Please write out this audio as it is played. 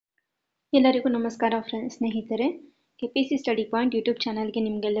ಎಲ್ಲರಿಗೂ ನಮಸ್ಕಾರ ಸ್ನೇಹಿತರೆ. KPSC ಸ್ಟಡಿ ಪಾಯಿಂಟ್ ಯೂಟ್ಯೂಬ್ ಚಾನಲ್ಗೆ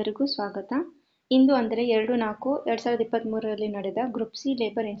ನಿಮಗೆಲ್ಲರಿಗೂ ಸ್ವಾಗತ. ಇಂದು ಅಂದರೆ 2-4-2023ರಲ್ಲಿ ನಡೆದ group C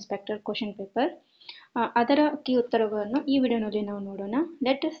labour inspector question paper, ಅದರ ಕೀ ಉತ್ತರಗಳನ್ನು ಈ ವಿಡಿಯೋನಲ್ಲಿ ನಾವು ನೋಡೋಣ.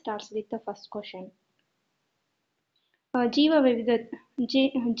 Let us start with the first question.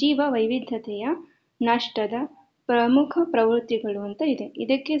 ಜೀವ ವೈವಿಧ್ಯತೆಯ ನಷ್ಟದ ಪ್ರಮುಖ ಪ್ರವೃತ್ತಿಗಳು ಅಂತ ಇದೆ.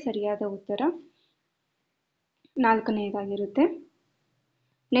 ಇದಕ್ಕೆ ಸರಿಯಾದ ಉತ್ತರ 4ನೇದಾಗಿರುತ್ತೆ.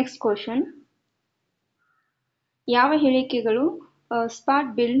 Next question. ಯಾವ ಹೇಳಿಕೆಗಳು ಸ್ಪಾಟ್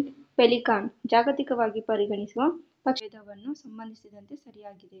ಬಿಲ್ಡ್ ಪೆಲಿಕಾನ್ ಜಾಗತಿಕವಾಗಿ ಪರಿಗಣಿಸುವ ಪಕ್ಷಭೇದವನ್ನು ಸಂಬಂಧಿಸಿದಂತೆ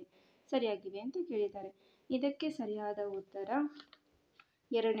ಸರಿಯಾಗಿವೆ ಅಂತ ಕೇಳಿದ್ದಾರೆ. ಇದಕ್ಕೆ ಸರಿಯಾದ ಉತ್ತರ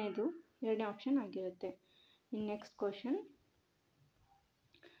ಎರಡನೇ ಆಪ್ಷನ್ ಆಗಿರುತ್ತೆ. Next question.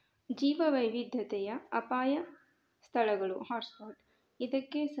 ಜೀವ ವೈವಿಧ್ಯತೆಯ ಅಪಾಯ ಸ್ಥಳಗಳು ಹಾಟ್ಸ್ಪಾಟ್.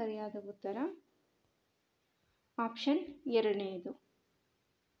 ಇದಕ್ಕೆ ಸರಿಯಾದ ಉತ್ತರ option 2.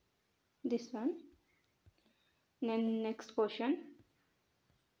 This one. Next question.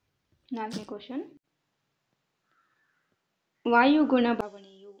 4ನೇ ಕ್ವಶನ್. ವಾಯುಗುಣ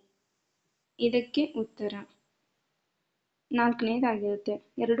ಭಾವನೆಯು. ಇದಕ್ಕೆ ಉತ್ತರ 4ನೇದಾಗಿರುತ್ತೆ.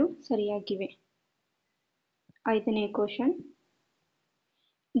 2 ಸರಿಯಾಗಿವೆ. 5ನೇ ಕ್ವಶನ್.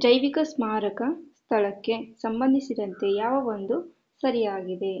 ಜೈವಿಕ ಸ್ಮಾರಕ ಸ್ಥಳಕ್ಕೆ ಸಂಬಂಧಿಸಿದಂತೆ ಯಾವ ಒಂದು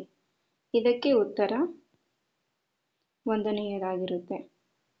ಸರಿಯಾಗಿದೆ? ಇದಕ್ಕೆ ಉತ್ತರ 1ನೇದಾಗಿರುತ್ತೆ.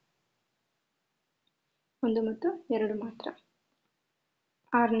 1 ಮತ್ತು 2 ಮಾತ್ರ.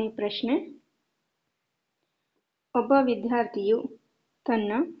 6ನೇ ಪ್ರಶ್ನೆ. ಒಬ್ಬ ವಿದ್ಯಾರ್ಥಿಯು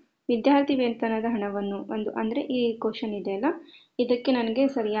ತನ್ನ ವಿದ್ಯಾರ್ಥಿ ವೇತನದ ಹಣವನ್ನು ಅಂದರೆ ಈ ಕ್ವಶನ್ ಇದೆಯಲ್ಲ, ಇದಕ್ಕೆ ನನಗೆ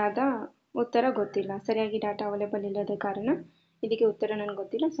ಸರಿಯಾದ ಉತ್ತರ ಗೊತ್ತಿಲ್ಲ. ಸರಿಯಾಗಿ ಡಾಟಾ ಅವೈಲೇಬಲ್ ಇಲ್ಲದ ಕಾರಣ ಇದಕ್ಕೆ ಉತ್ತರ ನನಗೆ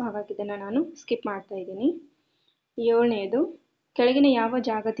ಗೊತ್ತಿಲ್ಲ. ಸೊ ಹಾಗಾಗಿ ಇದನ್ನು ನಾನು ಸ್ಕಿಪ್ ಮಾಡ್ತಾ ಇದ್ದೀನಿ. 7ನೇದು. ಕೆಳಗಿನ ಯಾವ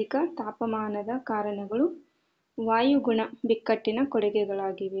ಜಾಗತಿಕ ತಾಪಮಾನದ ಕಾರಣಗಳು ವಾಯುಗುಣ ಬಿಕ್ಕಟ್ಟಿನ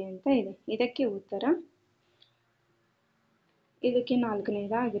ಕೊಡುಗೆಗಳಾಗಿವೆ ಅಂತ ಇದೆ. ಇದಕ್ಕೆ ಉತ್ತರ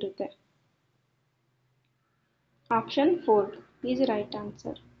 4ನೇದಾಗಿರುತ್ತೆ. Option 4 is right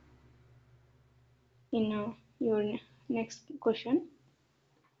answer. ಇನ್ನು ನೆಕ್ಸ್ಟ್ ಕ್ವಶನ್.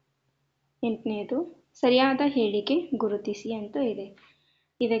 8ನೇದು. ಸರಿಯಾದ ಹೇಳಿಕೆ ಗುರುತಿಸಿ ಅಂತ ಇದೆ.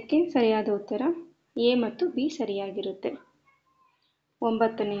 ಇದಕ್ಕೆ ಸರಿಯಾದ ಉತ್ತರ ಎ ಮತ್ತು ಬಿ ಸರಿಯಾಗಿರುತ್ತೆ.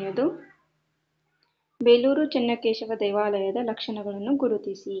 9ನೇದು. ಬೇಲೂರು ಚೆನ್ನಕೇಶವ ದೇವಾಲಯದ ಲಕ್ಷಣಗಳನ್ನು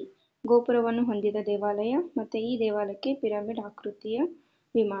ಗುರುತಿಸಿ. ಗೋಪುರವನ್ನು ಹೊಂದಿದ ದೇವಾಲಯ ಮತ್ತು ಈ ದೇವಾಲಯಕ್ಕೆ ಪಿರಮಿಡ್ ಆಕೃತಿಯ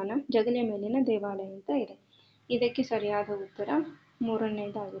ವಿಮಾನ, ಜಗಲಿಯ ಮೇಲಿನ ದೇವಾಲಯ ಅಂತ ಇದೆ. ಇದಕ್ಕೆ ಸರಿಯಾದ ಉತ್ತರ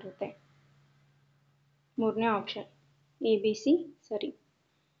 3ನೇದಾಗಿರುತ್ತೆ. 3ನೇ ಆಪ್ಷನ್ ABC ಸರಿ.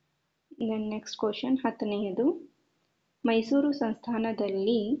 Next question. 10ನೇದು. ಮೈಸೂರು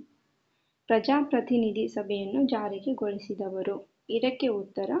ಸಂಸ್ಥಾನದಲ್ಲಿ ಪ್ರಜಾಪ್ರತಿನಿಧಿ ಸಭೆಯನ್ನು ಜಾರಿಗೆಗೊಳಿಸಿದವರು. ಇದಕ್ಕೆ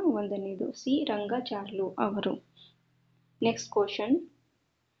ಉತ್ತರ 1ನೇದು ಸಿ ರಂಗಾಚಾರ್ಲು ಅವರು. Next question.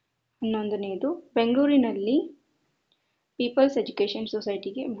 11ನೇದು. ಬೆಂಗಳೂರಿನಲ್ಲಿ ಪೀಪಲ್ಸ್ ಎಜುಕೇಷನ್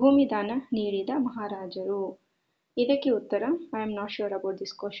ಸೊಸೈಟಿಗೆ ಭೂಮಿ ದಾನ ನೀಡಿದ ಮಹಾರಾಜರು. ಇದಕ್ಕೆ ಉತ್ತರ I am not sure about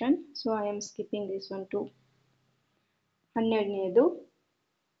this question, so I am skipping this one to. 12ನೇದು.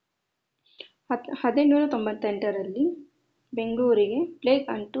 1898ರಲ್ಲಿ ಬೆಂಗಳೂರಿಗೆ ಪ್ಲೇಗ್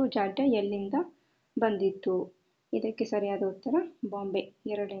ಅಂಟು ಜಾಡ್ಯ ಎಲ್ಲಿಂದ ಬಂದಿತ್ತು? ಇದಕ್ಕೆ ಸರಿಯಾದ ಉತ್ತರ ಬಾಂಬೆ.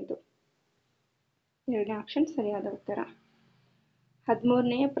 2ನೇ ಆಪ್ಷನ್ ಸರಿಯಾದ ಉತ್ತರ.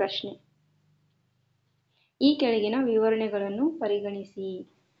 13ನೇ ಪ್ರಶ್ನೆ. ಈ ಕೆಳಗಿನ ವಿವರಣೆಗಳನ್ನು ಪರಿಗಣಿಸಿ.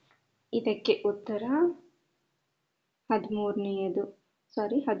 ಇದಕ್ಕೆ ಉತ್ತರ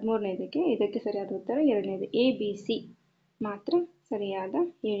 13ನೇದಕ್ಕೆ. ಇದಕ್ಕೆ ಸರಿಯಾದ ಉತ್ತರ 2ನೇದು ABC ಮಾತ್ರ ಸರಿಯಾದ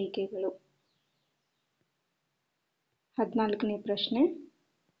ಹೇಳಿಕೆಗಳು. 14ನೇ ಪ್ರಶ್ನೆ.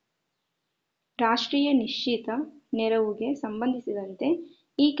 ರಾಷ್ಟ್ರೀಯ ನಿಶ್ಚಿತ ನೆರವುಗೆ ಸಂಬಂಧಿಸಿದಂತೆ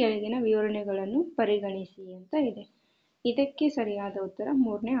ಈ ಕೆಳಗಿನ ವಿವರಣೆಗಳನ್ನು ಪರಿಗಣಿಸಿ ಅಂತ ಇದೆ. ಇದಕ್ಕೆ ಸರಿಯಾದ ಉತ್ತರ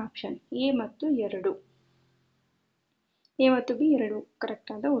 3ನೇ ಆಪ್ಷನ್ ಎ ಮತ್ತು ಬಿ 2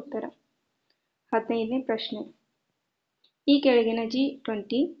 ಕರೆಕ್ಟಾದ ಉತ್ತರ. 15ನೇ ಪ್ರಶ್ನೆ. ಈ ಕೆಳಗಿನ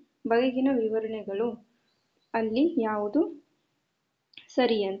G20 ಬಗೆಗಿನ ವಿವರಣೆಗಳು ಅಲ್ಲಿ ಯಾವುದು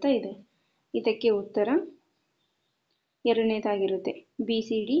ಸರಿ ಅಂತ ಇದೆ. ಇದಕ್ಕೆ ಉತ್ತರ 2ನೇದಾಗಿರುತ್ತೆ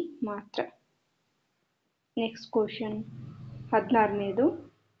BCD ಮಾತ್ರ. Next question. 16ನೇದು.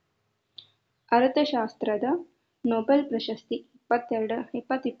 ಅರ್ಥಶಾಸ್ತ್ರದ ನೊಬೆಲ್ ಪ್ರಶಸ್ತಿ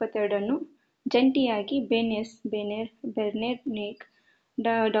 2022 ಜಂಟಿಯಾಗಿ ಬೆರ್ನೆಟ್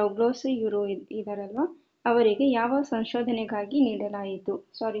ಡೌಗ್ಲಾಸ್ ಇವರು ಇದಾರಲ್ವಾ, ಅವರಿಗೆ ಯಾವ ಸಂಶೋಧನೆಗಾಗಿ ನೀಡಲಾಯಿತು?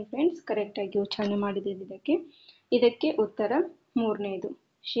 ಸಾರಿ ಫ್ರೆಂಡ್ಸ್, ಕರೆಕ್ಟಾಗಿ ಉಚ್ಚಾರಣೆ ಮಾಡಿದ್ದಕ್ಕೆ. ಇದಕ್ಕೆ ಉತ್ತರ 3ನೇದು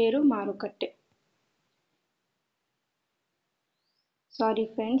ಷೇರು ಮಾರುಕಟ್ಟೆ. ಸಾರಿ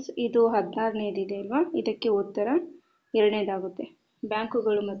ಫ್ರೆಂಡ್ಸ್, ಇದು 16ನೇದಿದೆ ಅಲ್ವಾ, ಇದಕ್ಕೆ ಉತ್ತರ 2ನೇದಾಗುತ್ತೆ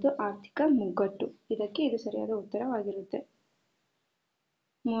ಬ್ಯಾಂಕುಗಳು ಮತ್ತು ಆರ್ಥಿಕ ಮುಗ್ಗಟ್ಟು. ಇದಕ್ಕೆ ಇದು ಸರಿಯಾದ ಉತ್ತರವಾಗಿರುತ್ತೆ.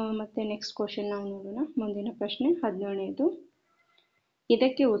 ಮತ್ತು ನೆಕ್ಸ್ಟ್ ಕ್ವಶನ್ ನಾವು ನೋಡೋಣ. ಮುಂದಿನ ಪ್ರಶ್ನೆ 17ನೇದು.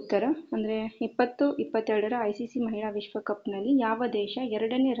 ಇದಕ್ಕೆ ಉತ್ತರ ಅಂದರೆ 2022ರ ICC ಮಹಿಳಾ ವಿಶ್ವಕಪ್ನಲ್ಲಿ ಯಾವ ದೇಶ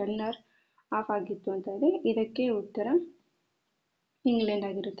 2ನೇ ರನ್ನರ್ ಆಫ್ ಆಗಿತ್ತು ಅಂತ ಇದೆ. ಇದಕ್ಕೆ ಉತ್ತರ ಇಂಗ್ಲೆಂಡ್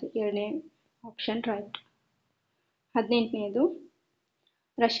ಆಗಿರುತ್ತೆ. 2ನೇ ಆಪ್ಷನ್ ರೈಟ್. 18ನೇದು.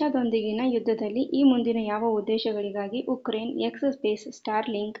 ರಷ್ಯಾದೊಂದಿಗಿನ ಯುದ್ಧದಲ್ಲಿ ಈ ಮುಂದಿನ ಯಾವ ಉದ್ದೇಶಗಳಿಗಾಗಿ ಉಕ್ರೇನ್ ಎಕ್ಸ್ ಸ್ಪೇಸ್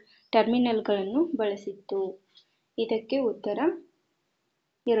ಸ್ಟಾರ್ಲಿಂಕ್ ಟರ್ಮಿನಲ್ಗಳನ್ನು ಬಳಸಿತ್ತು. ಇದಕ್ಕೆ ಉತ್ತರ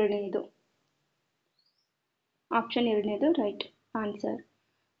 2ನೇದು. Option 2ನೇದು right answer.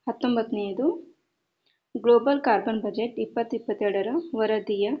 19ನೇದು. Global carbon budget 2022ರ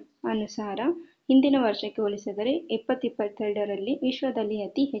ವರದಿಯ ಅನುಸಾರ ಹಿಂದಿನ ವರ್ಷಕ್ಕೆ ಹೋಲಿಸಿದರೆ 2022ರಲ್ಲಿ ವಿಶ್ವದಲ್ಲಿ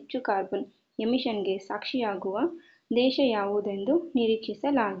ಅತಿ ಹೆಚ್ಚು ಕಾರ್ಬನ್ ಎಮಿಷನ್ಗೆ ಸಾಕ್ಷಿಯಾಗುವ ದೇಶ ಯಾವುದೆಂದು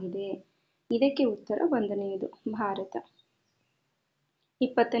ನಿರೀಕ್ಷಿಸಲಾಗಿದೆ. ಇದಕ್ಕೆ ಉತ್ತರ 1ನೇದು ಭಾರತ.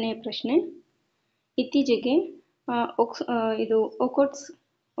 20ನೇ ಪ್ರಶ್ನೆ. ಇತ್ತೀಚೆಗೆ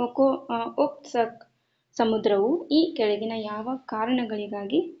ಒಖೋಟ್ಸ್ಕ್ ಸಮುದ್ರವು ಈ ಕೆಳಗಿನ ಯಾವ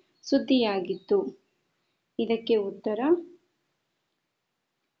ಕಾರಣಗಳಿಗಾಗಿ ಸುದ್ದಿಯಾಗಿತ್ತು. ಇದಕ್ಕೆ ಉತ್ತರ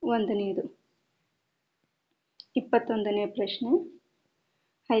 1ನೇದು. 21ನೇ ಪ್ರಶ್ನೆ.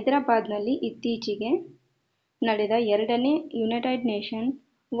 ಹೈದರಾಬಾದ್ನಲ್ಲಿ ಇತ್ತೀಚೆಗೆ ನಡೆದ 2ನೇ United nation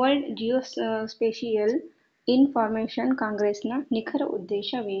world geospatial information ಕಾಂಗ್ರೆಸ್ನ ನಿಖರ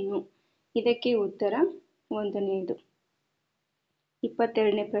ಉದ್ದೇಶವೇನು. ಇದಕ್ಕೆ ಉತ್ತರ 1ನೇದು.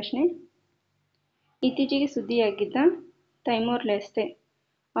 22ನೇ ಪ್ರಶ್ನೆ. ಇತ್ತೀಚೆಗೆ ಸುದ್ದಿಯಾಗಿದ್ದ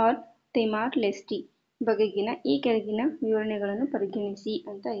ತಿಮಾರ್ ಲೆಸ್ಟಿ ಬಗೆಗಿನ ಈ ಕೆಳಗಿನ ವಿವರಣೆಗಳನ್ನು ಪರಿಗಣಿಸಿ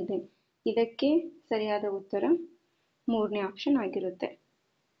ಅಂತ ಇದೆ. ಇದಕ್ಕೆ ಸರಿಯಾದ ಉತ್ತರ 3ನೇ ಆಪ್ಷನ್ ಆಗಿರುತ್ತೆ.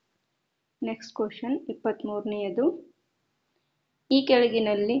 Next question 23ನೇದು.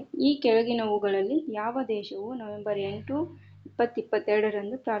 ಈ ಕೆಳಗಿನವುಗಳಲ್ಲಿ ಯಾವ ದೇಶವು ನವೆಂಬರ್ 8,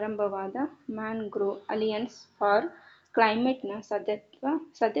 2022ರಂದು ಪ್ರಾರಂಭವಾದ ಮ್ಯಾನ್ಗ್ರೋವ್ ಅಲಿಯನ್ಸ್ ಫಾರ್ ಕ್ಲೈಮೇಟ್ನ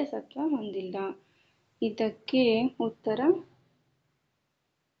ಸದಸ್ಯತ್ವ ಹೊಂದಿಲ್ಲ.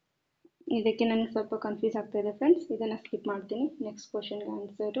 ಇದಕ್ಕೆ ನನಗೆ ಸ್ವಲ್ಪ ಕನ್ಫ್ಯೂಸ್ ಆಗ್ತಾ ಇದೆ ಫ್ರೆಂಡ್ಸ್, ಇದನ್ನು ಸ್ಕಿಪ್ ಮಾಡ್ತೀನಿ. ನೆಕ್ಸ್ಟ್ ಕ್ವಶನ್ಗೆ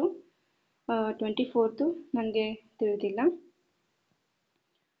ಆನ್ಸರು 24ದು ನನಗೆ ತಿಳಿದಿಲ್ಲ.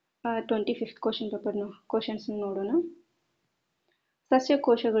 25th ಕ್ವಶನ್ಸ್ ನೋಡೋಣ.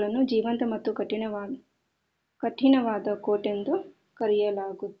 ಸಸ್ಯಕೋಶಗಳನ್ನು ಜೀವಂತ ಮತ್ತು ಕಠಿಣವಾದ ಕೋಟ್ ಎಂದು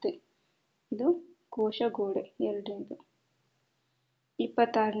ಕರೆಯಲಾಗುತ್ತೆ. ಇದು ಕೋಶಗೋಡೆ 2ನೇದು.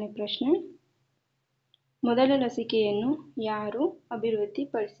 26ನೇ ಪ್ರಶ್ನೆ. ಮೊದಲ ಲಸಿಕೆಯನ್ನು ಯಾರು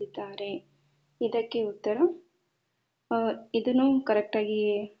ಅಭಿವೃದ್ಧಿಪಡಿಸಿದ್ದಾರೆ. ಇದಕ್ಕೆ ಉತ್ತರ ಇದನ್ನು ಕರೆಕ್ಟಾಗಿ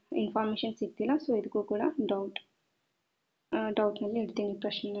ಇನ್ಫಾರ್ಮೇಷನ್ ಸಿಗ್ತಿಲ್ಲ, ಸೊ ಇದಕ್ಕೂ ಕೂಡ ಡೌಟ್ನಲ್ಲಿ ಇಡ್ತೀನಿ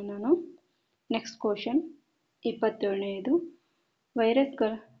ಪ್ರಶ್ನೆನ ನಾನು. Next question 27ನೇದು.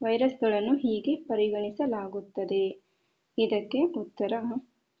 ವೈರಸ್ಗಳನ್ನು ಹೀಗೆ ಪರಿಗಣಿಸಲಾಗುತ್ತದೆ. ಇದಕ್ಕೆ ಉತ್ತರ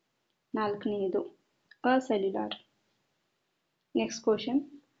 4ನೇದು ಅಸೆಲ್ಯುಲಾರ್. Next question.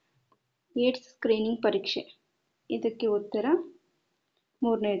 ಏಡ್ಸ್ ಸ್ಕ್ರೀನಿಂಗ್ ಪರೀಕ್ಷೆ. ಇದಕ್ಕೆ ಉತ್ತರ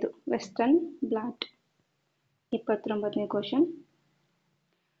 3ನೇದು ವೆಸ್ಟರ್ನ್ ಬ್ಲಾಟ್. 29ನೇ ಕ್ವಶನ್.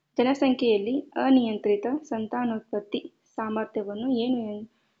 ಜನಸಂಖ್ಯೆಯಲ್ಲಿ ಅನಿಯಂತ್ರಿತ ಸಂತಾನೋತ್ಪತ್ತಿ ಸಾಮರ್ಥ್ಯವನ್ನು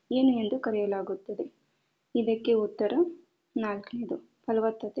ಏನು ಎಂದು ಕರೆಯಲಾಗುತ್ತದೆ. ಇದಕ್ಕೆ ಉತ್ತರ 4ನೇದು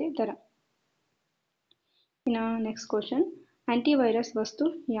ಫಲವತ್ತತೆ ದರ. ಇನ್ನು ನೆಕ್ಸ್ಟ್ ಕ್ವಶನ್. ಆಂಟಿವೈರಸ್ ವಸ್ತು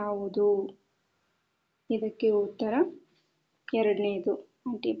ಯಾವುದು. ಇದಕ್ಕೆ ಉತ್ತರ 2ನೇದು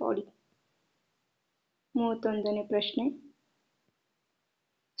ಆಂಟಿಬಾಡಿ. 31ನೇ ಪ್ರಶ್ನೆ.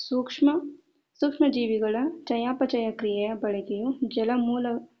 ಸೂಕ್ಷ್ಮಜೀವಿಗಳ ಚಯಾಪಚಯ ಕ್ರಿಯೆಯ ಬಳಕೆಯು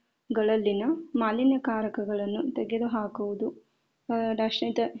ಜಲಮೂಲಗಳಲ್ಲಿನ ಮಾಲಿನ್ಯಕಾರಕಗಳನ್ನು ತೆಗೆದುಹಾಕುವುದು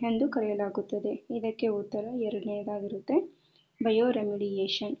ಎಂದು ಕರೆಯಲಾಗುತ್ತದೆ. ಇದಕ್ಕೆ ಉತ್ತರ 2ನೇದಾಗಿರುತ್ತೆ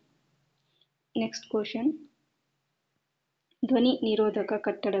ಬಯೋರೆಮಿಡಿಯೇಷನ್. Next question. ಧ್ವನಿ ನಿರೋಧಕ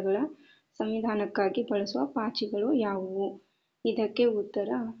ಕಟ್ಟಡಗಳ ಸಂವಿಧಾನಕ್ಕಾಗಿ ಬಳಸುವ ಪಾಚಿಗಳು ಯಾವುವು. ಇದಕ್ಕೆ ಉತ್ತರ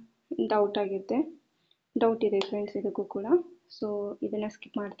ಡೌಟ್ ಇದೆ ಫ್ರೆಂಡ್ಸ್ ಇದಕ್ಕೂ ಕೂಡ, ಸೊ ಇದನ್ನು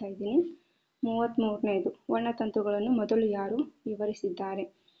ಸ್ಕಿಪ್ ಮಾಡ್ತಾ ಇದ್ದೀನಿ. 33ನೇದು. ವರ್ಣತಂತುಗಳನ್ನು ಮೊದಲು ಯಾರು ವಿವರಿಸಿದ್ದಾರೆ.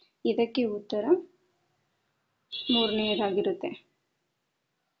 ಇದಕ್ಕೆ ಉತ್ತರ 3ನೇದಾಗಿರುತ್ತೆ.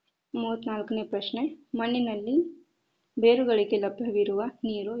 34ನೇ ಪ್ರಶ್ನೆ. ಮಣ್ಣಿನಲ್ಲಿ ಬೇರುಗಳಿಗೆ ಲಭ್ಯವಿರುವ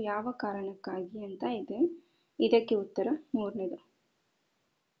ನೀರು ಯಾವ ಕಾರಣಕ್ಕಾಗಿ ಅಂತ ಇದೆ. ಇದಕ್ಕೆ ಉತ್ತರ 3ನೇದು.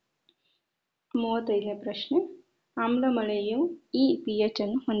 35ನೇ ಪ್ರಶ್ನೆ. ಆಮ್ಲ ಮಳೆಯು ಈ pH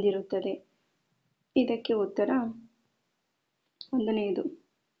ಅನ್ನು ಹೊಂದಿರುತ್ತದೆ. ಇದಕ್ಕೆ ಉತ್ತರ 1ನೇದು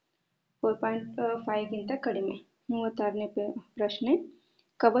 4.5ಗಿಂತ ಕಡಿಮೆ. 36ನೇ ಪ್ರಶ್ನೆ.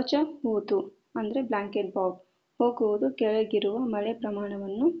 ಕವಚ ಹೂತು ಅಂದರೆ ಬ್ಲಾಂಕೆಟ್ ಬಾಬ್ ಹೋಗುವುದು ಕೆಳಗಿರುವ ಮಳೆ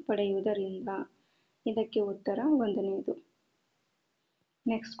ಪ್ರಮಾಣವನ್ನು ಪಡೆಯುವುದರಿಂದ. ಇದಕ್ಕೆ ಉತ್ತರ 1ನೇದು.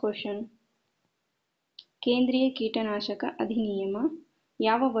 Next question. ಕೇಂದ್ರೀಯ ಕೀಟನಾಶಕ ಅಧಿನಿಯಮ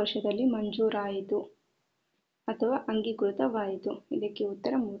ಯಾವ ವರ್ಷದಲ್ಲಿ ಮಂಜೂರಾಯಿತು. ಅಥವಾ ಅಂಗೀಕೃತವಾಯಿತು? ಇದಕ್ಕೆ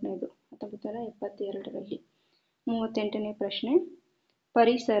ಉತ್ತರ ಮೂರನೇದು, 1972ರಲ್ಲಿ. 38ನೇ ಪ್ರಶ್ನೆ,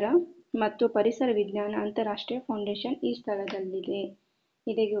 ಪರಿಸರ ಮತ್ತು ಪರಿಸರ ವಿಜ್ಞಾನ ಅಂತಾರಾಷ್ಟ್ರೀಯ ಫೌಂಡೇಶನ್ ಈ ಸ್ಥಳದಲ್ಲಿದೆ.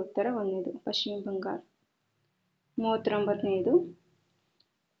 ಇದಕ್ಕೆ ಉತ್ತರ ಒಂದನೇದು, ಪಶ್ಚಿಮ ಬಂಗಾಳ. 39ನೇದು,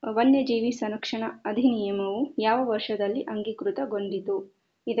 ವನ್ಯಜೀವಿ ಸಂರಕ್ಷಣಾ ಅಧಿನಿಯಮವು ಯಾವ ವರ್ಷದಲ್ಲಿ ಅಂಗೀಕೃತಗೊಂಡಿತು?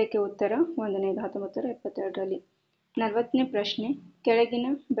 ಇದಕ್ಕೆ ಉತ್ತರ ಒಂದನೇದು, 1972ರಲ್ಲಿ. 40ನೇ ಪ್ರಶ್ನೆ, ಕೆಳಗಿನ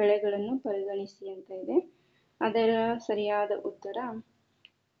ಬೆಳೆಗಳನ್ನು ಪರಿಗಣಿಸಿ ಅಂತ ಇದೆ. ಅದರ ಸರಿಯಾದ ಉತ್ತರ,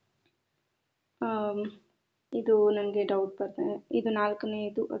 ಇದು ನನಗೆ ಡೌಟ್ ಬರ್ತದೆ, ಇದು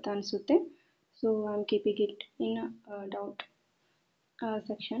 4ನೇದು ಅಂತ ಅನಿಸುತ್ತೆ. So I am keeping it in doubt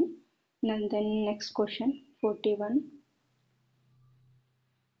section. Then next question 41,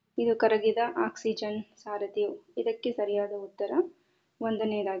 ಇದು ಕರಗಿದ ಆಕ್ಸಿಜನ್ ಸಾರಥ್ಯವು. ಇದಕ್ಕೆ ಸರಿಯಾದ ಉತ್ತರ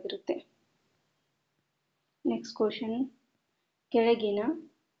ಒಂದನೇದಾಗಿರುತ್ತೆ. ನೆಕ್ಸ್ಟ್ ಕ್ವಶನ್,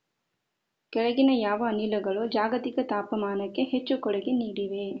 ಕೆಳಗಿನ ಯಾವ ಅನಿಲಗಳು ಜಾಗತಿಕ ತಾಪಮಾನಕ್ಕೆ ಹೆಚ್ಚು ಕೊಡುಗೆ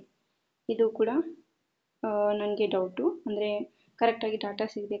ನೀಡಿವೆ? ಇದು ಕೂಡ ನನಗೆ ಡೌಟು, ಅಂದರೆ ಕರೆಕ್ಟಾಗಿ ಡಾಟಾ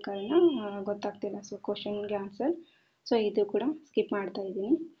ಸಿಗದೆ ಕಾರಣ ಗೊತ್ತಾಗ್ತಿಲ್ಲ. ಸೊ ಕ್ವಶನ್ಗೆ ಆನ್ಸರ್, ಸೊ ಇದು ಕೂಡ ಸ್ಕಿಪ್ ಮಾಡ್ತಾ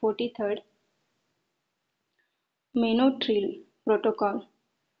ಇದ್ದೀನಿ. 43rd, ಮೊನಟ್ರೀಲ್ ಪ್ರೋಟೋಕಾಲ್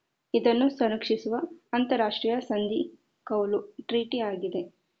ಇದನ್ನು ಸಂರಕ್ಷಿಸುವ ಅಂತಾರಾಷ್ಟ್ರೀಯ ಸಂಧಿ ಕೌಲು ಟ್ರೀಟಿ ಆಗಿದೆ.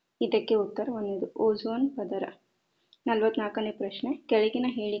 ಇದಕ್ಕೆ ಉತ್ತರ ಒಂದನೇದು, ಓಝೋನ್ ಪದರ. 44ನೇ ಪ್ರಶ್ನೆ, ಕೆಳಗಿನ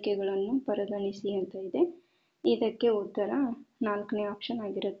ಹೇಳಿಕೆಗಳನ್ನು ಪರಿಗಣಿಸಿ ಅಂತ ಇದೆ. ಇದಕ್ಕೆ ಉತ್ತರ 4ನೇ ಆಪ್ಷನ್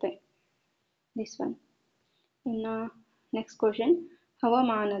ಆಗಿರುತ್ತೆ, ದಿಸ್ ಒನ್. ಇನ್ನು ನೆಕ್ಸ್ಟ್ ಕ್ವಶನ್,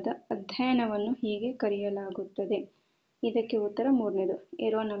 ಹವಾಮಾನದ ಅಧ್ಯಯನವನ್ನು ಹೀಗೆ ಕರೆಯಲಾಗುತ್ತದೆ. ಇದಕ್ಕೆ ಉತ್ತರ ಮೂರನೇದು,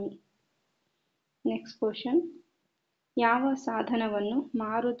 ಏರೋನಮಿ. ನೆಕ್ಸ್ಟ್ ಕ್ವಶನ್, ಯಾವ ಸಾಧನವನ್ನು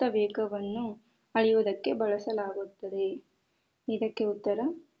ಮಾರುತ ವೇಗವನ್ನು ಅಳೆಯುವುದಕ್ಕೆ ಬಳಸಲಾಗುತ್ತದೆ? ಇದಕ್ಕೆ ಉತ್ತರ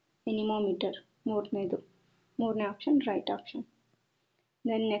ಎನಿಮೋಮೀಟರ್, ಮೂರನೇ option right option.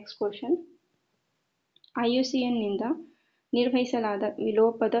 Then next question, IUCNನಿಂದ ನಿರ್ವಹಿಸಲಾದ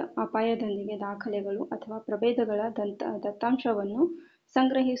ವಿಲೋಪದ ಅಪಾಯದೊಂದಿಗೆ ದಾಖಲೆಗಳು ಅಥವಾ ಪ್ರಭೇದಗಳ ದತ್ತಾಂಶವನ್ನು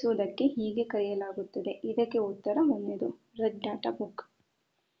ಸಂಗ್ರಹಿಸುವುದಕ್ಕೆ ಹೀಗೆ ಕರೆಯಲಾಗುತ್ತದೆ. ಇದಕ್ಕೆ ಉತ್ತರ ಒಂದನೇದು, red data book.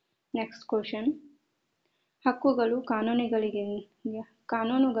 Next question, ಹಕ್ಕುಗಳು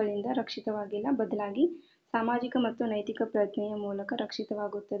ಕಾನೂನುಗಳಿಂದ ರಕ್ಷಿತವಾಗಿಲ್ಲ, ಬದಲಾಗಿ ಸಾಮಾಜಿಕ ಮತ್ತು ನೈತಿಕ ಪ್ರಜ್ಞೆಯ ಮೂಲಕ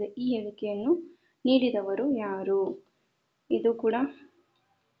ರಕ್ಷಿತವಾಗುತ್ತದೆ. ಈ ಹೇಳಿಕೆಯನ್ನು ನೀಡಿದವರು ಯಾರು? ಇದು ಕೂಡ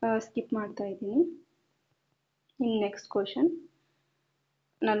ಸ್ಕಿಪ್ ಮಾಡ್ತಾ ಇದ್ದೀನಿ. ಇನ್ನು ನೆಕ್ಸ್ಟ್ ಕ್ವಶನ್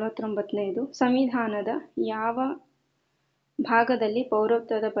 49ನೇದು, ಸಂವಿಧಾನದ ಯಾವ ಭಾಗದಲ್ಲಿ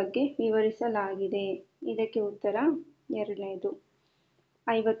ಪೌರತ್ವದ ಬಗ್ಗೆ ವಿವರಿಸಲಾಗಿದೆ? ಇದಕ್ಕೆ ಉತ್ತರ ಎರಡನೇದು.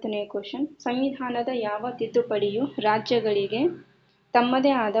 50ನೇ ಕ್ವಶನ್, ಸಂವಿಧಾನದ ಯಾವ ತಿದ್ದುಪಡಿಯು ರಾಜ್ಯಗಳಿಗೆ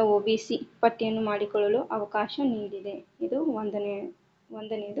ತಮ್ಮದೇ ಆದ OBC ಪಟ್ಟಿಯನ್ನು ಮಾಡಿಕೊಳ್ಳಲು ಅವಕಾಶ ನೀಡಿದೆ? ಇದು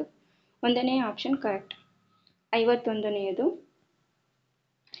ಒಂದನೇ ಆಪ್ಷನ್ ಕರೆಕ್ಟ್. 51ನೇದು,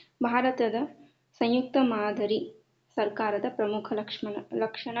 ಭಾರತದ ಸಂಯುಕ್ತ ಮಾದರಿ ಸರ್ಕಾರದ ಪ್ರಮುಖ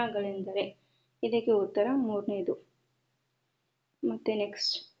ಲಕ್ಷಣಗಳೆಂದರೆ? ಇದಕ್ಕೆ ಉತ್ತರ ಮೂರನೇದು. ಮತ್ತೆ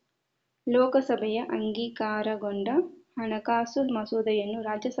ನೆಕ್ಸ್ಟ್, ಲೋಕಸಭೆಯ ಅಂಗೀಕಾರಗೊಂಡ ಹಣಕಾಸು ಮಸೂದೆಯನ್ನು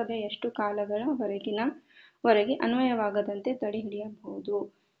ರಾಜ್ಯಸಭೆ ಎಷ್ಟು ಕಾಲಗಳವರೆಗೆ ಅನ್ವಯವಾಗದಂತೆ ತಡೆಹಿಡಿಯಬಹುದು?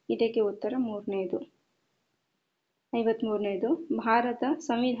 ಇದಕ್ಕೆ ಉತ್ತರ ಮೂರನೇದು. 53ನೇದು, ಭಾರತ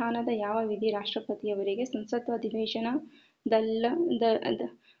ಸಂವಿಧಾನದ ಯಾವ ವಿಧಿ ರಾಷ್ಟ್ರಪತಿಯವರಿಗೆ ಸಂಸತ್ತು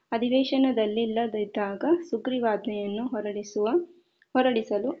ಅಧಿವೇಶನದಲ್ಲಿಲ್ಲದಿದ್ದಾಗ ಸುಗ್ರೀವಾಜ್ಞೆಯನ್ನು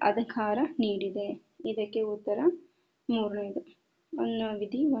ಹೊರಡಿಸಲು ಅಧಿಕಾರ ನೀಡಿದೆ? ಇದಕ್ಕೆ ಉತ್ತರ ಮೂರನೇದು,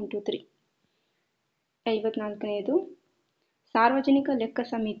 ವಿಧಿ 1, 2, 3. 54ನೇದು, ಸಾರ್ವಜನಿಕ ಲೆಕ್ಕ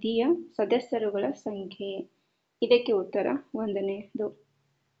ಸಮಿತಿಯ ಸದಸ್ಯರುಗಳ ಸಂಖ್ಯೆ? ಇದಕ್ಕೆ ಉತ್ತರ ಒಂದನೇದು.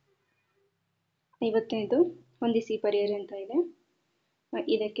 50ನೇದು, ಹೊಂದಿಸಿ ಬರೆಯಿರಿ ಅಂತ ಇದೆ.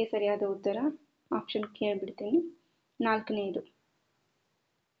 ಇದಕ್ಕೆ ಸರಿಯಾದ ಉತ್ತರ ಆಪ್ಷನ್ ಕೇಳಿಬಿಡ್ತೀನಿ, 4ನೇದು.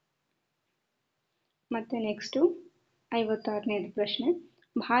 ಮತ್ತೆ ನೆಕ್ಸ್ಟು 56ನೇದು ಪ್ರಶ್ನೆ,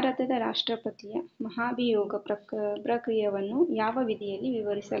 ಭಾರತದ ರಾಷ್ಟ್ರಪತಿಯ ಮಹಾಭಿಯೋಗ ಪ್ರಕ್ರಿಯೆಯನ್ನು ಯಾವ ವಿಧಿಯಲ್ಲಿ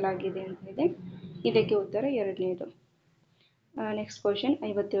ವಿವರಿಸಲಾಗಿದೆ ಅಂತ ಇದೆ. ಇದಕ್ಕೆ ಉತ್ತರ ಎರಡನೇದು. ನೆಕ್ಸ್ಟ್ ಕ್ವಶನ್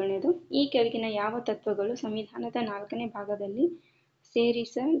 57ನೇದು, ಈ ಕೆಳಗಿನ ಯಾವ ತತ್ವಗಳು ಸಂವಿಧಾನದ 4ನೇ ಭಾಗದಲ್ಲಿ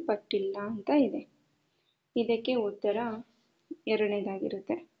ಸೇರಿಸಲ್ಪಟ್ಟಿಲ್ಲ ಅಂತ ಇದೆ. ಇದಕ್ಕೆ ಉತ್ತರ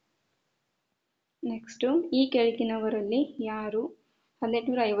ಎರಡನೇದಾಗಿರುತ್ತೆ. ನೆಕ್ಸ್ಟು, ಈ ಕೆಳಗಿನವರಲ್ಲಿ ಯಾರು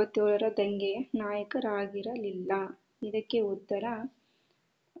 1857ರ ದಂಗೆಯ ನಾಯಕರಾಗಿರಲಿಲ್ಲ? ಇದಕ್ಕೆ ಉತ್ತರ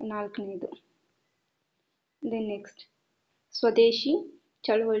 4ನೇದು. ದೆನ್ ನೆಕ್ಸ್ಟ್, ಸ್ವದೇಶಿ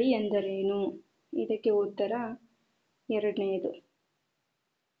ಚಳವಳಿ ಎಂದರೇನು? ಇದಕ್ಕೆ ಉತ್ತರ ಎರಡನೇದು.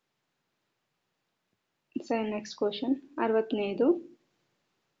 ನೆಕ್ಸ್ಟ್ ಕ್ವಶನ್ 60ನೇದು,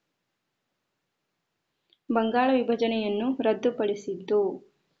 ಬಂಗಾಳ ವಿಭಜನೆಯನ್ನು ರದ್ದುಪಡಿಸಿದ್ದು?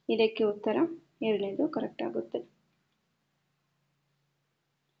 ಇದಕ್ಕೆ ಉತ್ತರ ಎರಡನೇದು ಕರೆಕ್ಟ್ ಆಗುತ್ತೆ.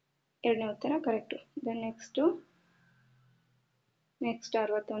 ಎರಡನೇ ಉತ್ತರ ಕರೆಕ್ಟು. ದೆನ್ ನೆಕ್ಸ್ಟ್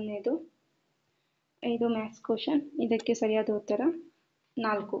 61ನೇದು, ಇದು ಮ್ಯಾಥ್ಸ್ ಕ್ವಶನ್. ಇದಕ್ಕೆ ಸರಿಯಾದ ಉತ್ತರ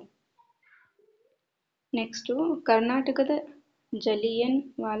 4. ನೆಕ್ಸ್ಟು ಕರ್ನಾಟಕದ ಜಲಿಯನ್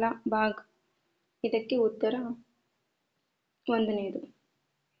ವಾಲಾ ಬಾಗ್, ಇದಕ್ಕೆ ಉತ್ತರ 1ನೇದು.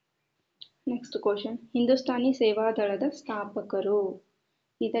 ನೆಕ್ಸ್ಟ್ ಕ್ವಶನ್, ಹಿಂದೂಸ್ತಾನಿ ಸೇವಾದಳದ ಸ್ಥಾಪಕರು,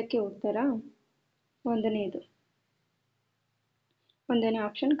 ಇದಕ್ಕೆ ಉತ್ತರ 1ನೇದು. 1ನೇ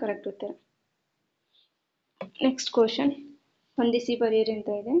ಆಪ್ಷನ್ ಕರೆಕ್ಟ್ ಉತ್ತರ. ನೆಕ್ಸ್ಟ್ ಕ್ವಶನ್, ಹೊಂದಿಸಿ ಬರೆಯಿರಿ ಅಂತ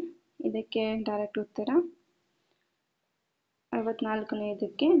ಇದೆ. ಇದಕ್ಕೆ ಡೈರೆಕ್ಟ್ ಉತ್ತರ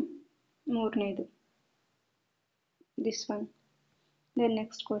 64ನೇದಕ್ಕೆ 3ನೇದು, this one. Then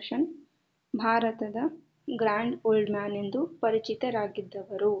next question, ಭಾರತದ ಗ್ರ್ಯಾಂಡ್ ಓಲ್ಡ್ ಮ್ಯಾನ್ ಎಂದು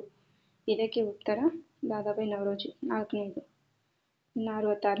ಪರಿಚಿತರಾಗಿದ್ದವರು, ಇದಕ್ಕೆ ಉತ್ತರ ದಾದಾಬಾಯಿ ನವರೋಜಿ, 4ನೇದು. ಇನ್ನು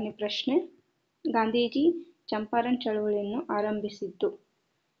 66ನೇ ಪ್ರಶ್ನೆ, ಗಾಂಧೀಜಿ ಚಂಪಾರಣ್ ಚಳವಳಿಯನ್ನು ಆರಂಭಿಸಿದ್ದು,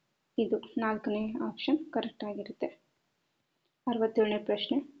 ಇದು 4ನೇ ಆಪ್ಷನ್ ಕರೆಕ್ಟ್ ಆಗಿರುತ್ತೆ. 67ನೇ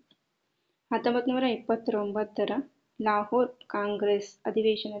ಪ್ರಶ್ನೆ, 1929ರ ಲಾಹೋರ್ ಕಾಂಗ್ರೆಸ್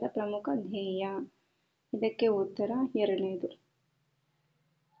ಅಧಿವೇಶನದ ಪ್ರಮುಖ ಧ್ಯೇಯ, ಇದಕ್ಕೆ ಉತ್ತರ 2ನೇದು.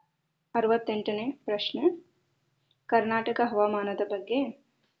 68ನೇ ಪ್ರಶ್ನೆ, ಕರ್ನಾಟಕ ಹವಾಮಾನದ ಬಗ್ಗೆ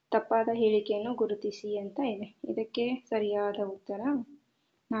ತಪ್ಪಾದ ಹೇಳಿಕೆಯನ್ನು ಗುರುತಿಸಿ ಅಂತ ಇದೆ. ಇದಕ್ಕೆ ಸರಿಯಾದ ಉತ್ತರ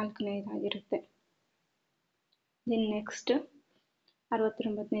 4ನೇದಾಗಿರುತ್ತೆ. ದೆನ್ ನೆಕ್ಸ್ಟ್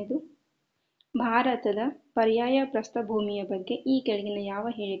 69ನೇದು, ಭಾರತದ ಪರ್ಯಾಯ ಪ್ರಸ್ಥಭೂಮಿಯ ಬಗ್ಗೆ ಈ ಕೆಳಗಿನ ಯಾವ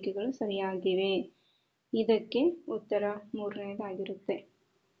ಹೇಳಿಕೆಗಳು ಸರಿಯಾಗಿವೆ, ಇದಕ್ಕೆ ಉತ್ತರ 3ನೇದಾಗಿರುತ್ತೆ.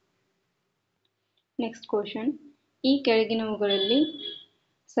 ನೆಕ್ಸ್ಟ್ ಕ್ವಶನ್, ಈ ಕೆಳಗಿನವುಗಳಲ್ಲಿ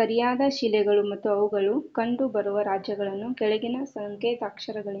ಸರಿಯಾದ ಶಿಲೆಗಳು ಮತ್ತು ಅವುಗಳು ಕಂಡು ಬರುವ ರಾಜ್ಯಗಳನ್ನು ಕೆಳಗಿನ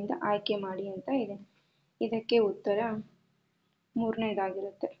ಸಂಕೇತಾಕ್ಷರಗಳಿಂದ ಆಯ್ಕೆ ಮಾಡಿ ಅಂತ ಇದೆ. ಇದಕ್ಕೆ ಉತ್ತರ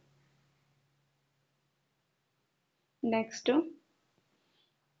 3ನೇದಾಗಿರುತ್ತೆ. ನೆಕ್ಸ್ಟು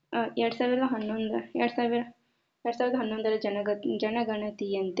 2011ರ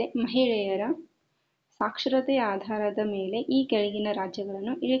ಜನಗಣತಿಯಂತೆ ಮಹಿಳೆಯರ ಸಾಕ್ಷರತೆಯ ಆಧಾರದ ಮೇಲೆ ಈ ಕೆಳಗಿನ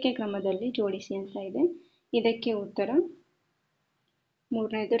ರಾಜ್ಯಗಳನ್ನು ಇಳಿಕೆ ಕ್ರಮದಲ್ಲಿ ಜೋಡಿಸಿ ಅಂತ ಇದೆ. ಇದಕ್ಕೆ ಉತ್ತರ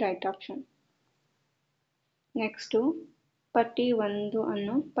 3ನೇದು ರೈಟ್ ಆಪ್ಷನ್. ನೆಕ್ಸ್ಟು ಪಟ್ಟಿ 1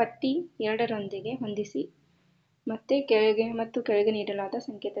 ಅನ್ನು ಪಟ್ಟಿ 2ರೊಂದಿಗೆ ಹೊಂದಿಸಿ ಮತ್ತು ಕೆಳಗೆ ನೀಡಲಾದ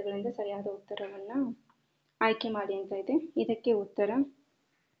ಸಂಕೇತಗಳಿಂದ ಸರಿಯಾದ ಉತ್ತರವನ್ನು ಆಯ್ಕೆ ಮಾಡಿ ಅಂತ ಇದೆ. ಇದಕ್ಕೆ ಉತ್ತರ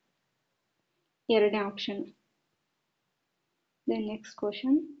 2ನೇ ಆಪ್ಷನ್. ದೆನ್ ನೆಕ್ಸ್ಟ್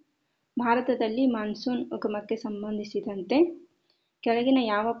ಕ್ವಶನ್, ಭಾರತದಲ್ಲಿ ಮಾನ್ಸೂನ್ ಉಗಮಕ್ಕೆ ಸಂಬಂಧಿಸಿದಂತೆ ಕೆಳಗಿನ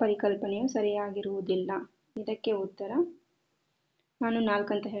ಯಾವ ಪರಿಕಲ್ಪನೆಯು ಸರಿಯಾಗಿರುವುದಿಲ್ಲ, ಇದಕ್ಕೆ ಉತ್ತರ ನಾನು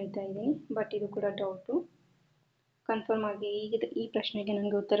 4 ಅಂತ ಹೇಳ್ತಾ ಇದ್ದೀನಿ, ಬಟ್ ಇದು ಕೂಡ ಡೌಟು. ಕನ್ಫರ್ಮ್ ಆಗಿ ಈ ಪ್ರಶ್ನೆಗೆ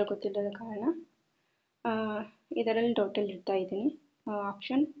ನನಗೆ ಉತ್ತರ ಗೊತ್ತಿಲ್ಲದ ಕಾರಣ ಇದರಲ್ಲಿ ಡೌಟಲ್ಲಿ ಇಡ್ತಾ ಇದ್ದೀನಿ.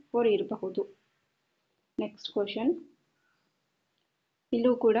 ಆಪ್ಷನ್ 4 ಇರಬಹುದು. ನೆಕ್ಸ್ಟ್ ಕ್ವಶನ್,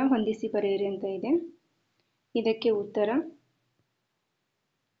 ಇಲ್ಲೂ ಕೂಡ ಹೊಂದಿಸಿ ಬರೆಯಿರಿ ಅಂತ ಇದೆ. ಇದಕ್ಕೆ ಉತ್ತರ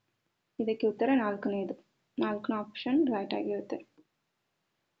 4ನೇದು. 4ನೇ ಆಪ್ಷನ್ ರೈಟ್ ಆಗಿರುತ್ತೆ.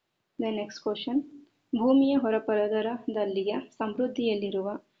 ದೆನ್ ನೆಕ್ಸ್ಟ್ ಕ್ವಶನ್, ಭೂಮಿಯ ಹೊರಪದರದಲ್ಲಿಯ ಸಮೃದ್ಧಿಯಲ್ಲಿರುವ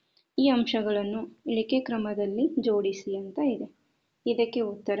ಈ ಅಂಶಗಳನ್ನು ಇಳಿಕೆ ಕ್ರಮದಲ್ಲಿ ಜೋಡಿಸಿ ಅಂತ ಇದೆ. ಇದಕ್ಕೆ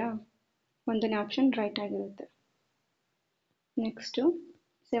ಉತ್ತರ 1ನೇ ಆಪ್ಷನ್ ರೈಟ್ ಆಗಿರುತ್ತೆ. ನೆಕ್ಸ್ಟು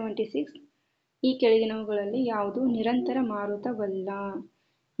 76, ಈ ಕೆಳಗಿನವುಗಳಲ್ಲಿ ಯಾವುದು ನಿರಂತರ ಮಾರುತವಲ್ಲ,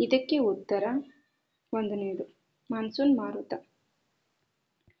 ಇದಕ್ಕೆ ಉತ್ತರ 1ನೇದು ಮಾನ್ಸೂನ್ ಮಾರುತ.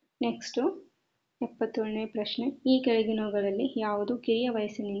 ನೆಕ್ಸ್ಟು 77ನೇ ಪ್ರಶ್ನೆ, ಈ ಕೆಳಗಿನವುಗಳಲ್ಲಿ ಯಾವುದು ಕಿರಿಯ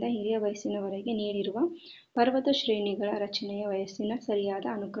ವಯಸ್ಸಿನಿಂದ ಹಿರಿಯ ವಯಸ್ಸಿನವರೆಗೆ ನೀಡಿರುವ ಪರ್ವತ ಶ್ರೇಣಿಗಳ ರಚನೆಯ ವಯಸ್ಸಿನ ಸರಿಯಾದ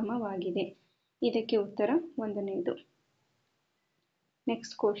ಅನುಕ್ರಮವಾಗಿದೆ, ಇದಕ್ಕೆ ಉತ್ತರ 1ನೇದು.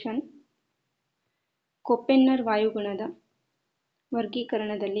 ನೆಕ್ಸ್ಟ್ ಕ್ವಶನ್, ಕೊಪ್ಪೆನ್ನರ್ ವಾಯುಗುಣದ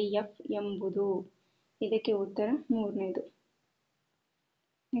ವರ್ಗೀಕರಣದಲ್ಲಿ F ಎಂಬುದು, ಇದಕ್ಕೆ ಉತ್ತರ 3ನೇದು.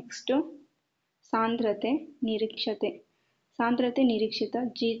 ನೆಕ್ಸ್ಟು ಸಾಂದ್ರತೆ ನಿರೀಕ್ಷಿತ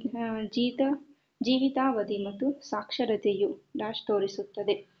ಜೀವಿತಾವಧಿ ಮತ್ತು ಸಾಕ್ಷರತೆಯು ಡ್ಯಾಶ್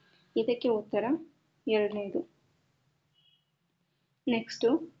ತೋರಿಸುತ್ತದೆ, ಇದಕ್ಕೆ ಉತ್ತರ 2ನೇದು. ನೆಕ್ಸ್ಟು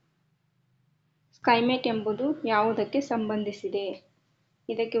ಸ್ಕೈಮೇಟ್ ಎಂಬುದು ಯಾವುದಕ್ಕೆ ಸಂಬಂಧಿಸಿದೆ,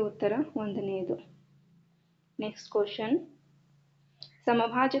 ಇದಕ್ಕೆ ಉತ್ತರ 1ನೇದು. ನೆಕ್ಸ್ಟ್ ಕ್ವಶನ್,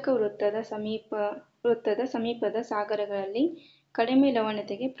 ಸಮಭಾಜಕ ವೃತ್ತದ ಸಮೀಪದ ಸಾಗರಗಳಲ್ಲಿ ಕಡಿಮೆ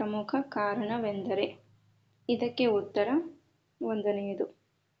ಲವಣತೆಗೆ ಪ್ರಮುಖ ಕಾರಣವೆಂದರೆ, ಇದಕ್ಕೆ ಉತ್ತರ 1ನೇದು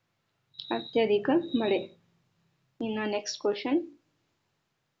ಅತ್ಯಧಿಕ ಮಳೆ. ಇನ್ನು ನೆಕ್ಸ್ಟ್ ಕ್ವಶನ್,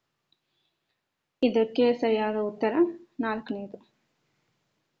 ಇದಕ್ಕೆ ಸರಿಯಾದ ಉತ್ತರ 4ನೇದು.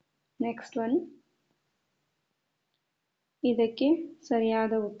 ನೆಕ್ಸ್ಟ್ ಒನ್, ಇದಕ್ಕೆ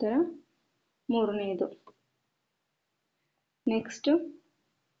ಸರಿಯಾದ ಉತ್ತರ 3ನೇದು. ನೆಕ್ಸ್ಟ್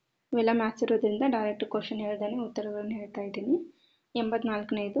ಇವೆಲ್ಲ ಮ್ಯಾಥ್ಸ್ ಇರೋದ್ರಿಂದ ಡೈರೆಕ್ಟ್ ಕ್ವಶನ್ ಹೇಳ್ದೇನೆ ಉತ್ತರಗಳನ್ನು ಹೇಳ್ತಾ ಇದ್ದೀನಿ.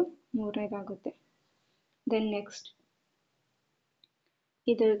 84ನೇದು ಮೂರನೇದಾಗುತ್ತೆ. ದೆನ್ ನೆಕ್ಸ್ಟ್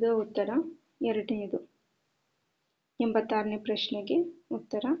ಇದರದ್ದು ಉತ್ತರ ಎರಡನೇದು. 86ನೇ ಪ್ರಶ್ನೆಗೆ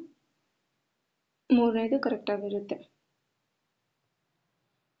ಉತ್ತರ ಮೂರನೇದು ಕರೆಕ್ಟಾಗಿರುತ್ತೆ.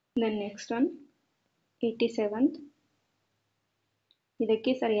 Then next one 87th.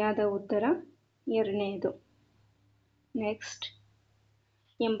 ಇದಕ್ಕೆ ಸರಿಯಾದ ಉತ್ತರ ಎರಡನೇದು. ನೆಕ್ಸ್ಟ್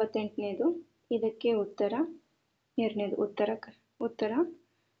 88ನೇದು. ಇದಕ್ಕೆ ಉತ್ತರ ಎರಡನೇದು. ಉತ್ತರ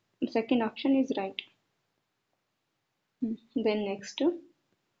second option is right. Then next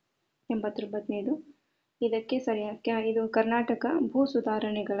 89ನೇದು. ಇದಕ್ಕೆ ಇದು ಕರ್ನಾಟಕ ಭೂ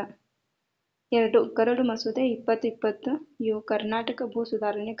ಸುಧಾರಣೆಗಳ ಕರಡು ಮಸೂದೆ 2020 ಇವು ಕರ್ನಾಟಕ ಭೂ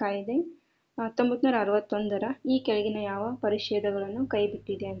ಸುಧಾರಣೆ ಕಾಯ್ದೆ 1961ರ ಈ ಕೆಳಗಿನ ಯಾವ ಪರಿಚ್ಛೇದಗಳನ್ನು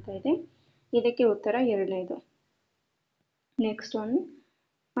ಕೈಬಿಟ್ಟಿದೆ ಅಂತ ಇದೆ. ಇದಕ್ಕೆ ಉತ್ತರ ಎರಡನೇದು. ನೆಕ್ಸ್ಟ್ ಒನ್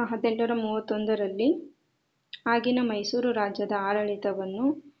 1831ರಲ್ಲಿ ಆಗಿನ ಮೈಸೂರು ರಾಜ್ಯದ ಆಡಳಿತವನ್ನು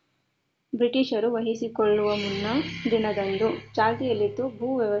ಬ್ರಿಟಿಷರು ವಹಿಸಿಕೊಳ್ಳುವ ಮುನ್ನ ದಿನದಂದು ಚಾಲ್ತಿಯಲ್ಲಿತ್ತು ಭೂ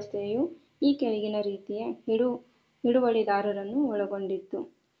ವ್ಯವಸ್ಥೆಯು ಈ ಕೆಳಗಿನ ರೀತಿಯ ಹಿಡುವಳಿದಾರರನ್ನು ಒಳಗೊಂಡಿತ್ತು.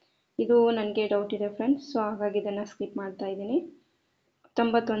 ಇದು ನನಗೆ ಡೌಟ್ ಇದೆ ಫ್ರೆಂಡ್ಸ್, ಸೊ ಹಾಗಾಗಿ ಇದನ್ನು ಸ್ಕಿಪ್ ಮಾಡ್ತಾ ಇದ್ದೀನಿ.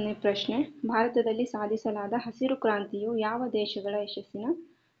 91ನೇ ಪ್ರಶ್ನೆ. ಭಾರತದಲ್ಲಿ ಸಾಧಿಸಲಾದ ಹಸಿರು ಕ್ರಾಂತಿಯು ಯಾವ ದೇಶಗಳ ಯಶಸ್ಸಿನ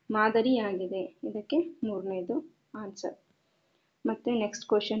ಮಾದರಿಯಾಗಿದೆ? ಇದಕ್ಕೆ ಮೂರನೇದು ಆನ್ಸರ್. ಮತ್ತು ನೆಕ್ಸ್ಟ್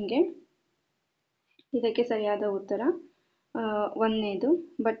ಕ್ವಶನ್ಗೆ ಇದಕ್ಕೆ ಸರಿಯಾದ ಉತ್ತರ ಒಂದನೇದು,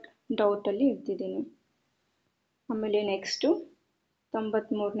 ಬಟ್ ಡೌಟಲ್ಲಿ ಇರ್ತಿದ್ದೀನಿ. ಆಮೇಲೆ ನೆಕ್ಸ್ಟು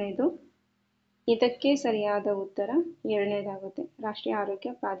 93ನೇದು. ಇದಕ್ಕೆ ಸರಿಯಾದ ಉತ್ತರ ಎರಡನೇದಾಗುತ್ತೆ, ರಾಷ್ಟ್ರೀಯ ಆರೋಗ್ಯ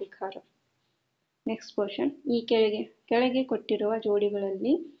ಪ್ರಾಧಿಕಾರ. Next question. ಈ ಕೆಳಗೆ ಕೊಟ್ಟಿರುವ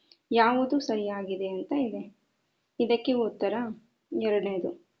ಜೋಡಿಗಳಲ್ಲಿ ಯಾವುದು ಸರಿಯಾಗಿದೆ ಅಂತ ಇದೆ. ಇದಕ್ಕೆ ಉತ್ತರ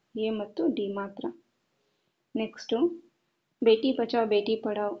ಎರಡನೇದು, ಎ ಮತ್ತು ಡಿ ಮಾತ್ರ. ನೆಕ್ಸ್ಟು ಬೇಟಿ ಬಚಾವ್ ಬೇಟಿ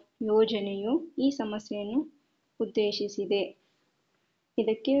ಪಢಾವ್ ಯೋಜನೆಯು ಈ ಸಮಸ್ಯೆಯನ್ನು ಉದ್ದೇಶಿಸಿದೆ.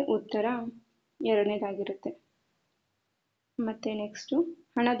 ಇದಕ್ಕೆ ಉತ್ತರ ಎರಡನೇದಾಗಿರುತ್ತೆ. ಮತ್ತು ನೆಕ್ಸ್ಟು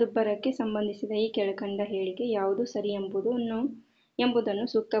ಹಣದುಬ್ಬರಕ್ಕೆ ಸಂಬಂಧಿಸಿದ ಈ ಕೆಳಕಂಡ ಹೇಳಿಕೆ ಯಾವುದು ಸರಿ ಎಂಬುದನ್ನು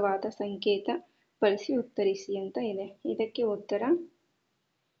ಸೂಕ್ತವಾದ ಸಂಕೇತ ಬಳಸಿ ಉತ್ತರಿಸಿ ಅಂತ ಇದೆ. ಇದಕ್ಕೆ ಉತ್ತರ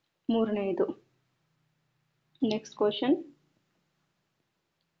ಮೂರನೇದು. Next question.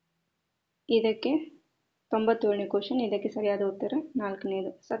 ಇದಕ್ಕೆ 97ನೇ ಕ್ವಶನ್. ಇದಕ್ಕೆ ಸರಿಯಾದ ಉತ್ತರ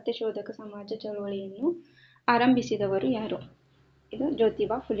ನಾಲ್ಕನೇದು. ಸತ್ಯಶೋಧಕ ಸಮಾಜ ಚಳವಳಿಯನ್ನು ಆರಂಭಿಸಿದವರು ಯಾರು? ಇದು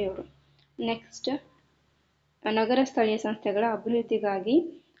ಜ್ಯೋತಿಬಾ ಫುಲೆಯವರು. ನೆಕ್ಸ್ಟ್ ನಗರ ಸ್ಥಳೀಯ ಸಂಸ್ಥೆಗಳ ಅಭಿವೃದ್ಧಿಗಾಗಿ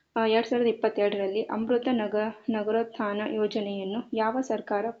 2022ರಲ್ಲಿ ಅಮೃತ ನಗರೋತ್ಥಾನ ಯೋಜನೆಯನ್ನು ಯಾವ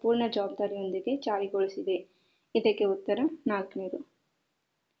ಸರ್ಕಾರ ಪೂರ್ಣ ಜವಾಬ್ದಾರಿಯೊಂದಿಗೆ ಜಾರಿಗೊಳಿಸಿದೆ? ಇದಕ್ಕೆ ಉತ್ತರ ನಾಲ್ಕನೇದು.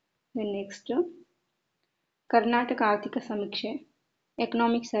 ನೆಕ್ಸ್ಟ್ ಕರ್ನಾಟಕ ಆರ್ಥಿಕ ಸಮೀಕ್ಷೆ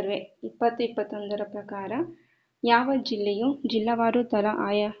ಎಕನಾಮಿಕ್ ಸರ್ವೆ 2021ರ ಪ್ರಕಾರ ಯಾವ ಜಿಲ್ಲೆಯು ಜಿಲ್ಲಾವಾರು ತಲಾ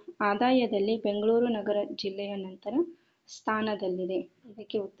ಆದಾಯದಲ್ಲಿ ಬೆಂಗಳೂರು ನಗರ ಜಿಲ್ಲೆಯ ನಂತರ ಸ್ಥಾನದಲ್ಲಿದೆ?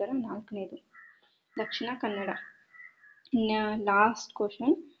 ಇದಕ್ಕೆ ಉತ್ತರ ನಾಲ್ಕನೇದು, ದಕ್ಷಿಣ ಕನ್ನಡ. Last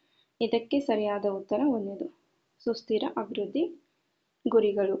question. ಇದಕ್ಕೆ ಸರಿಯಾದ ಉತ್ತರ ಒಂದನೇದು, ಸುಸ್ಥಿರ ಅಭಿವೃದ್ಧಿ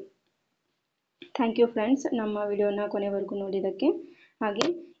ಗುರಿಗಳು. ಥ್ಯಾಂಕ್ ಯು ಫ್ರೆಂಡ್ಸ್, ನಮ್ಮ ವಿಡಿಯೋನ ಕೊನೆವರೆಗೂ ನೋಡಿದ್ದಕ್ಕೆ. ಹಾಗೆ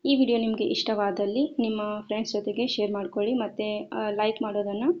ಈ ವಿಡಿಯೋ ನಿಮಗೆ ಇಷ್ಟವಾದಲ್ಲಿ ನಿಮ್ಮ ಫ್ರೆಂಡ್ಸ್ ಜೊತೆಗೆ ಶೇರ್ ಮಾಡ್ಕೊಳ್ಳಿ, ಮತ್ತು ಲೈಕ್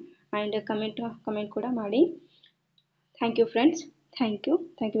ಮಾಡೋದನ್ನು ಆ್ಯಂಡ್ ಕಮೆಂಟ್ ಕೂಡ ಮಾಡಿ. Thank you friends. Thank you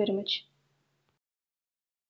very much.